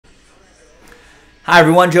Hi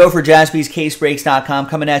everyone, Joe for JaspysCaseBreaks.com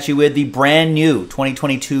coming at you with the brand new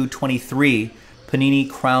 2022-23 Panini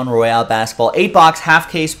Crown Royale Basketball 8-box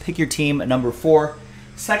half case. Pick your team number 4.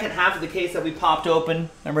 Second half of the case that we popped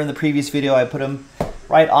open. Remember in the previous video I put them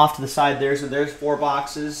right off to the side there, so there's 4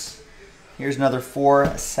 boxes. Here's another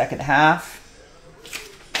 4 second half.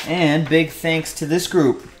 And big thanks to this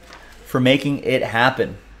group for making it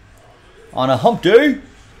happen on a hump day.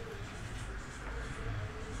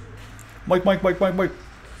 Mike. There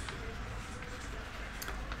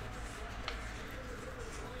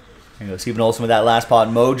you go, Stephen Olson with that last pot.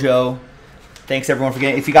 Mojo. Thanks everyone for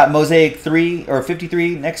getting. If you got Mosaic 3 or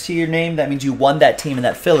 53 next to your name, that means you won that team in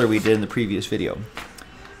that filler we did in the previous video.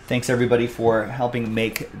 Thanks everybody for helping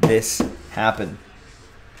make this happen.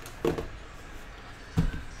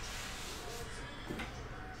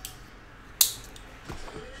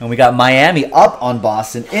 And we got Miami up on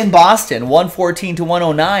Boston, in Boston,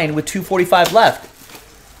 114-109 with 2:45 left.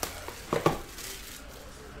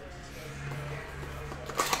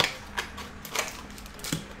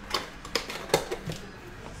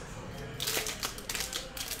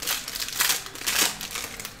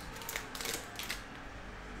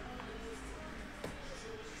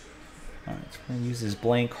 All right, so we're going to use this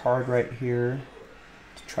blank card right here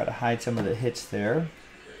to try to hide some of the hits there.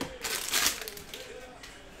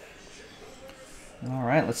 All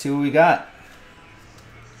right, let's see what we got.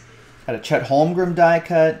 Got a Chet Holmgren die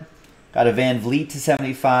cut, got a Van Vliet to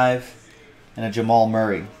 75, and a Jamal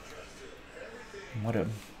Murray. What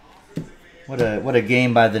a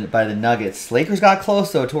game by the Nuggets. Lakers got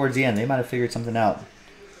close though towards the end. They might have figured something out.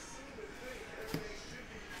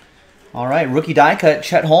 All right, rookie die cut,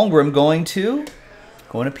 Chet Holmgren going to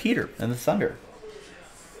Peter and the Thunder.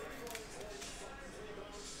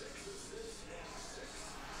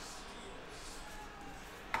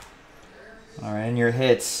 All right, and your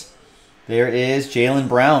hits. There is Jaylen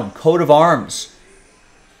Brown, coat of arms.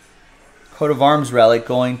 Coat of arms relic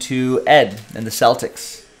going to Ed and the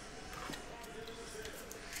Celtics.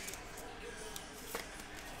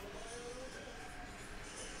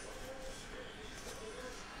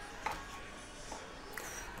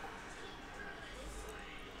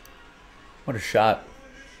 What a shot.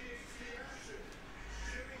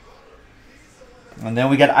 And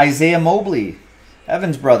then we got Isaiah Mobley.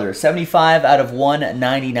 Evans brother, 75 out of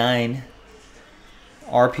 199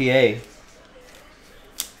 RPA.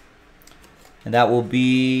 And that will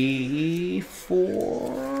be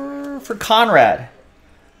for Conrad.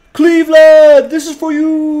 Cleveland, this is for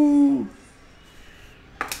you.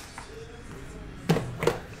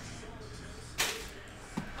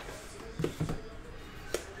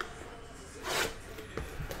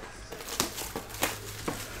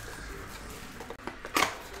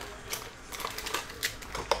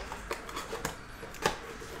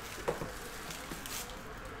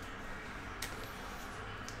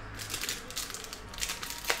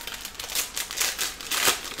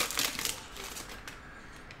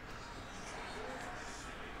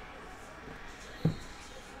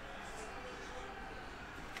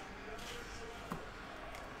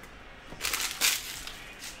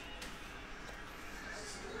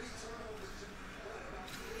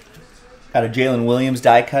 Got a Jalen Williams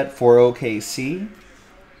die cut for OKC.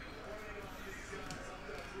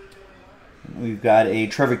 We've got a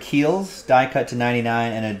Trevor Keels die cut to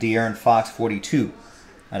 99 and a De'Aaron Fox 42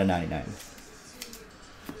 out of 99.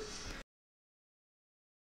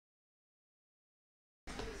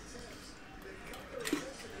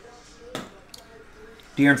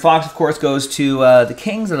 De'Aaron Fox, of course, goes to the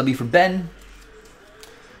Kings. That'll be for Ben.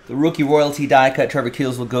 The rookie royalty die cut Trevor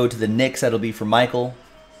Keels will go to the Knicks. That'll be for Michael.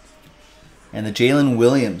 And the Jalen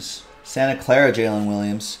Williams, Santa Clara Jalen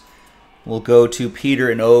Williams, will go to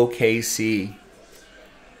Peter in OKC.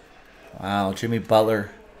 Wow, Jimmy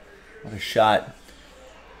Butler, what a shot.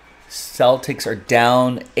 Celtics are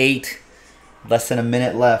down 8, less than a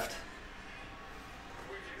minute left.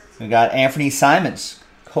 We got Anthony Simons,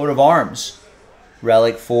 coat of arms,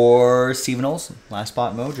 relic for Stephen Olson, last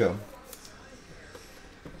spot mojo.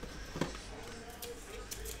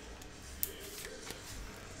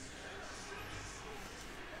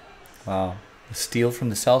 Wow, the steal from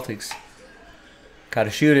the Celtics. Got to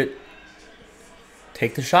shoot it.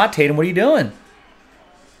 Take the shot, Tatum. What are you doing?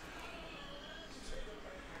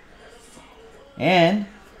 And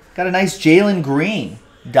got a nice Jalen Green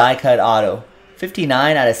die cut auto.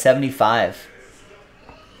 59 out of 75.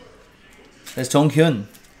 That's Tong Kyun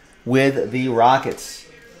with the Rockets.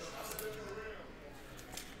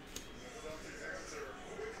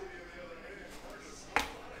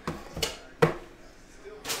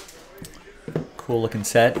 Cool looking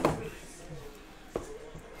set.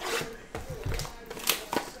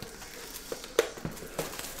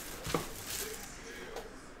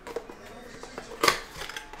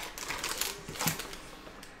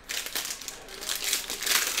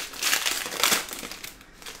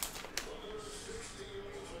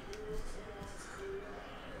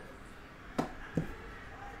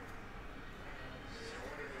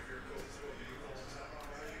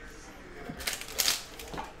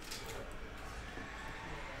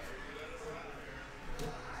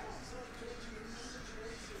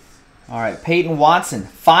 All right, Peyton Watson,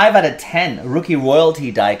 5 out of 10. Rookie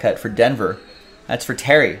royalty die cut for Denver. That's for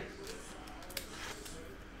Terry.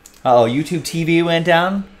 Uh-oh, YouTube TV went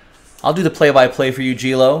down. I'll do the play-by-play for you,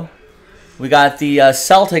 Gilo. We got the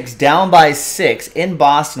Celtics down by 6 in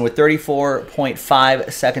Boston with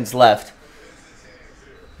 34.5 seconds left.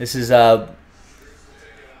 This is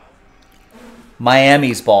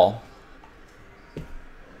Miami's ball.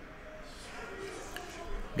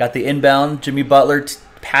 Got the inbound. Jimmy Butler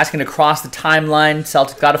passing across the timeline.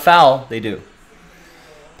 Celtics got a foul. They do.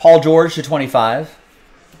 Paul George to 25.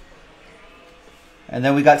 And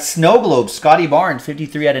then we got Snow Globe. Scotty Barnes,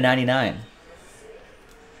 53 out of 99. I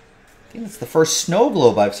think it's the first Snow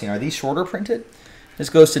Globe I've seen. Are these shorter printed? This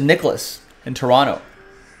goes to Nicholas in Toronto.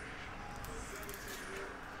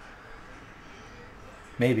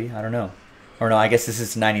 Maybe. I don't know. Or no, I guess this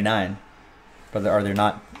is 99. But are there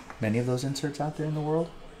not many of those inserts out there in the world?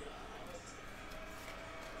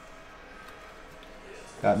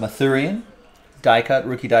 Got Mathurian. Die cut.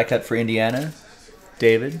 Rookie die cut for Indiana.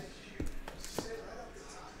 David.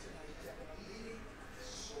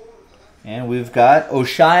 And we've got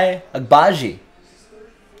Ochai Agbaji.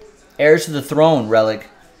 Heirs to the Throne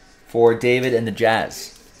relic for David and the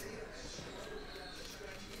Jazz.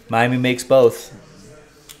 Miami makes both.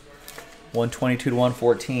 122 to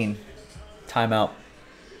 114. Timeout.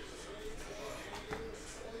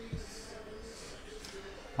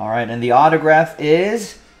 All right, and the autograph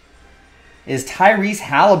is Tyrese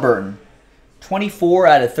Halliburton. 24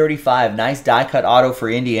 out of 35. Nice die cut auto for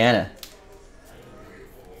Indiana.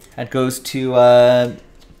 That goes to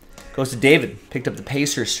David. Picked up the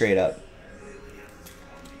Pacers straight up.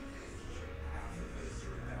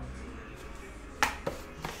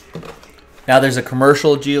 Now there's a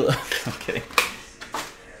commercial. I'm kidding.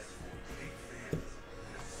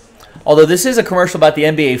 Although this is a commercial about the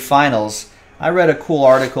NBA Finals, I read a cool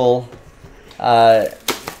article. That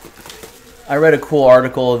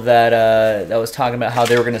was talking about how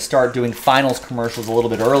they were going to start doing Finals commercials a little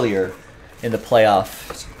bit earlier in the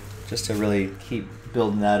playoffs, just to really keep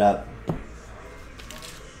building that up.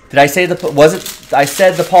 Did I say I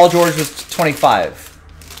said the Paul George was 25?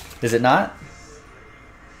 Is it not?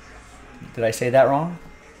 Did I say that wrong?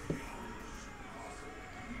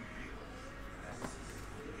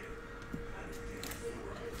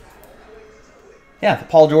 Yeah, the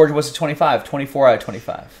Paul George was a 25. 24 out of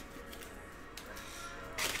 25.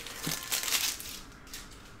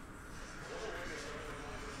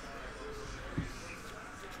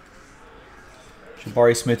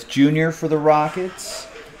 Jabari Smith Jr. for the Rockets.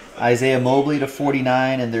 Isaiah Mobley to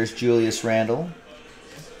 49, and there's Julius Randle.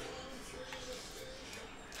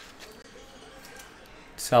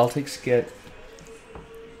 Celtics get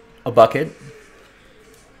a bucket.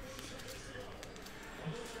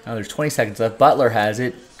 Now there's 20 seconds left. Butler has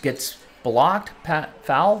it. Gets blocked.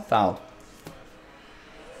 Foul? Foul.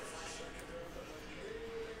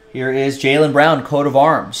 Here is Jaylen Brown, coat of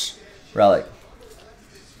arms relic.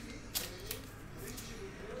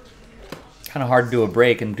 Kind of hard to do a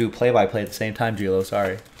break and do play-by-play at the same time, Gilo.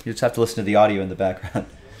 Sorry. You just have to listen to the audio in the background.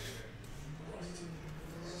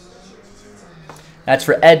 That's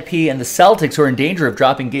for Ed P. and the Celtics, who are in danger of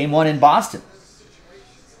dropping Game 1 in Boston.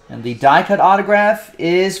 And the die-cut autograph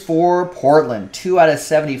is for Portland. 2 out of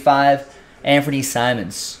 75, Anthony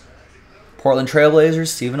Simons. Portland Trailblazers,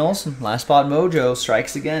 Steven Olson. Last spot mojo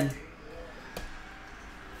strikes again.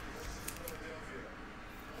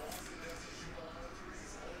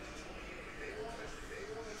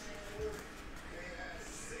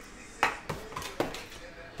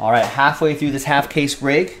 All right, halfway through this half-case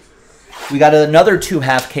break, we got another 2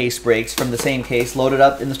 half-case breaks from the same case loaded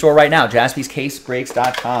up in the store right now,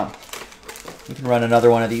 jaspyscasebreaks.com. You can run another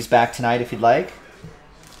one of these back tonight if you'd like.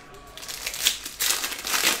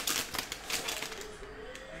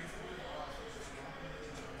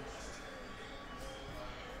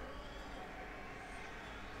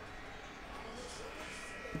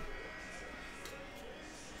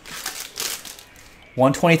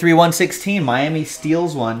 $123-116. Miami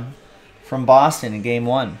steals one from Boston in Game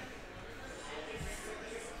 1.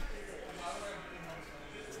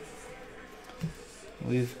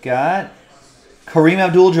 We've got Kareem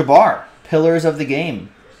Abdul-Jabbar, Pillars of the Game.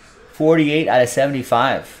 48 out of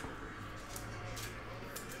 75.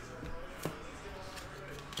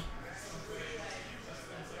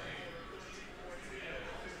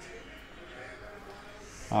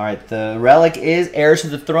 All right, the relic is Heirs to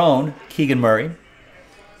the Throne, Keegan Murray.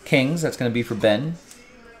 Kings, that's going to be for Ben.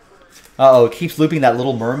 Uh-oh, it keeps looping that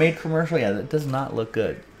Little Mermaid commercial. Yeah, that does not look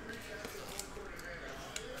good.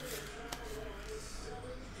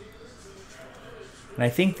 And I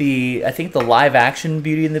think the live action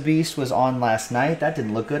Beauty and the Beast was on last night. That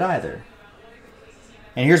didn't look good either.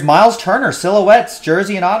 And here's Miles Turner, silhouettes,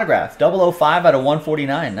 jersey and autograph. 005 out of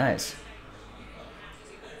 149. Nice.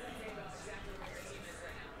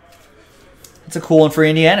 It's a cool one for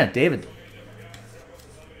Indiana, David.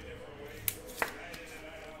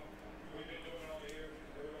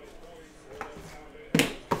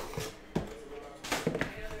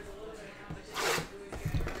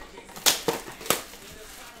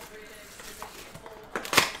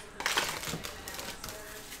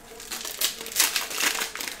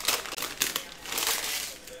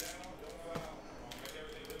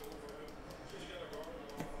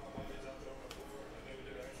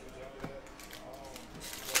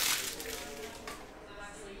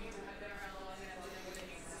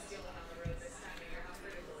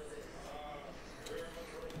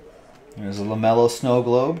 There's a LaMelo Snow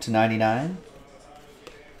Globe to 99.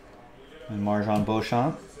 And Marjon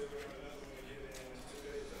Beauchamp.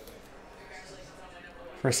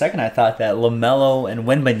 For a second, I thought that LaMelo and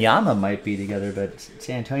Wembanyama might be together, but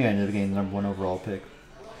San Antonio ended up getting the #1 overall pick.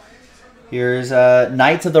 Here's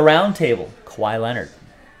Knights of the Round Table, Kawhi Leonard.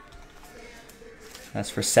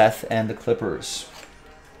 That's for Seth and the Clippers.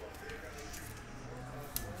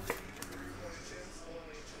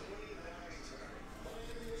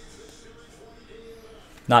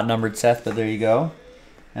 Not numbered, Seth, but there you go.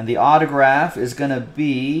 And the autograph is gonna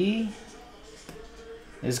be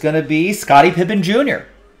Scottie Pippen Jr.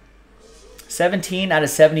 17 out of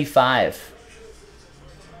 75.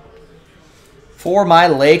 For my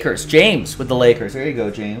Lakers. James with the Lakers. There you go,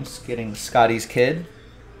 James. Getting Scotty's kid.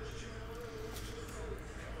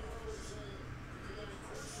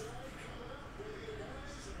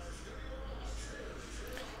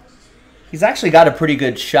 He's actually got a pretty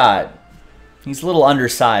good shot. He's a little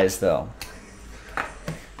undersized, though,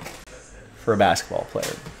 for a basketball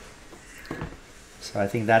player. So I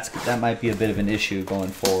think that might be a bit of an issue going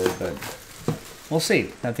forward, but we'll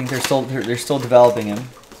see. I think they're still developing him.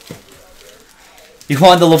 You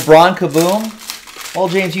want the LeBron Kaboom? Well,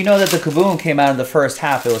 James, you know that the Kaboom came out in the first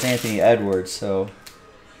half. It was Anthony Edwards, so,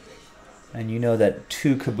 and you know that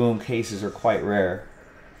 2 Kaboom cases are quite rare.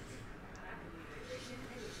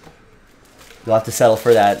 You'll have to settle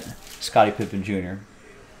for that. Scottie Pippen Jr.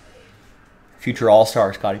 Future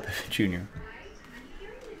All-Star Scottie Pippen Jr.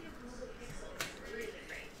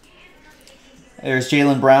 There's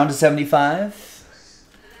Jaylen Brown to 75.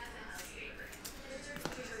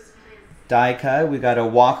 Die cut. We got a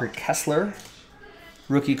Walker Kessler.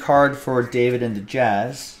 Rookie card for David and the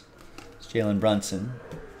Jazz. It's Jalen Brunson.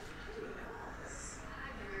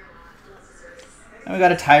 And we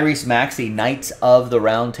got a Tyrese Maxey, Knights of the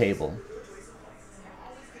Round Table.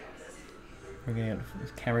 Is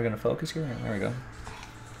the camera going to focus here? There we go.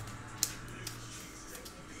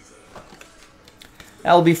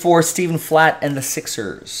 That will be for Stephen Flatt and the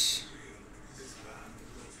Sixers.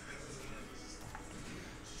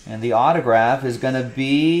 And the autograph is going to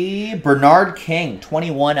be Bernard King,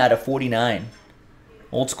 21 out of 49.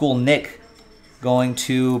 Old school Nick going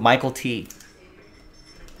to Michael T.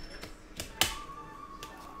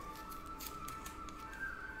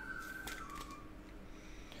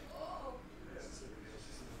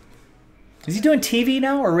 Is he doing TV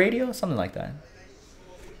now or radio? Something like that.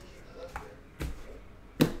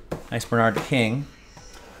 Nice Bernard King.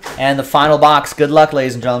 And the final box. Good luck,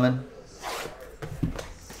 ladies and gentlemen.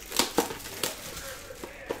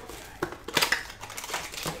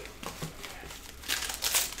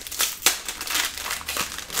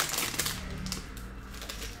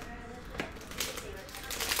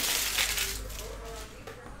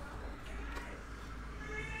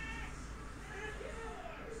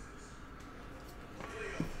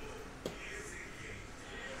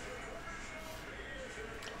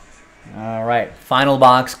 All right, final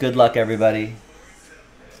box. Good luck, everybody.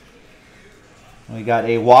 We got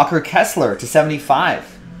a Walker Kessler to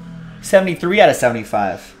 75. 73 out of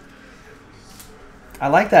 75. I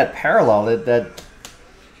like that parallel. That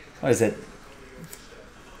what is it?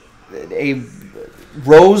 A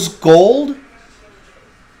rose gold?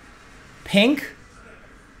 Pink?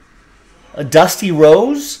 A dusty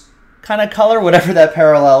rose kind of color? Whatever that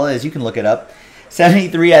parallel is. You can look it up.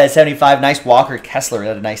 73 out of 75. Nice Walker Kessler.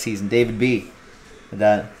 Had a nice season. David B. With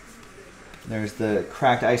that. There's the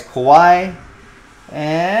cracked ice Kawhi.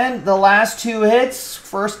 And the last 2 hits.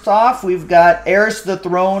 First off, we've got Heirs to the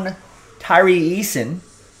Throne, Tyree Eason.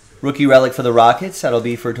 Rookie relic for the Rockets. That'll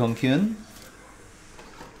be for Tung Kyun.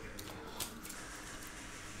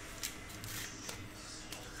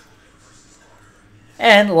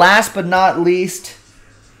 And last but not least,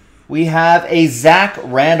 we have a Zach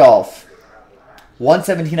Randolph.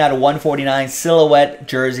 117 out of 149, silhouette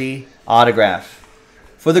jersey autograph.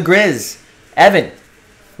 For the Grizz, Evan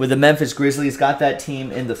with the Memphis Grizzlies. Got that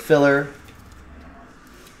team in the filler.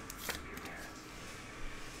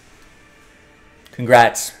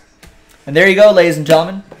 Congrats. And there you go, ladies and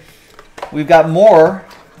gentlemen. We've got more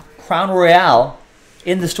Crown Royale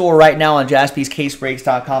in the store right now on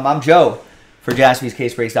jaspyscasebreaks.com. I'm Joe for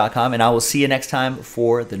jaspyscasebreaks.com, and I will see you next time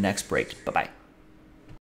for the next break. Bye-bye.